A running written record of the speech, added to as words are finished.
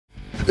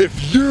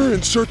If you're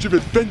in search of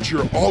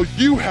adventure, all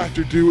you have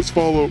to do is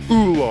follow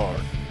Ullar.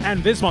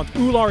 And this month,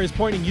 Ullar is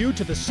pointing you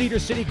to the Cedar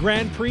City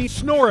Grand Prix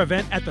S.N.O.R.E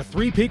event at the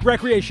Three Peak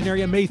Recreation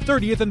Area May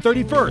 30th and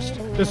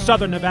 31st. The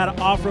Southern Nevada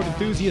Off-Road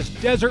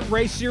Enthusiast Desert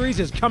Race Series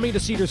is coming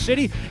to Cedar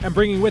City and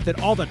bringing with it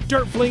all the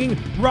dirt flinging,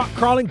 rock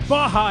crawling,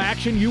 Baja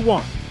action you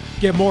want.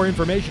 Get more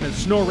information at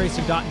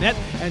snoreracing.net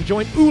and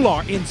join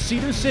Ullar in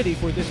Cedar City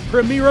for this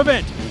premier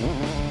event.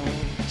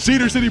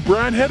 Cedar City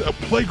Brandhead, a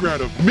playground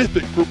of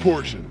mythic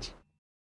proportions.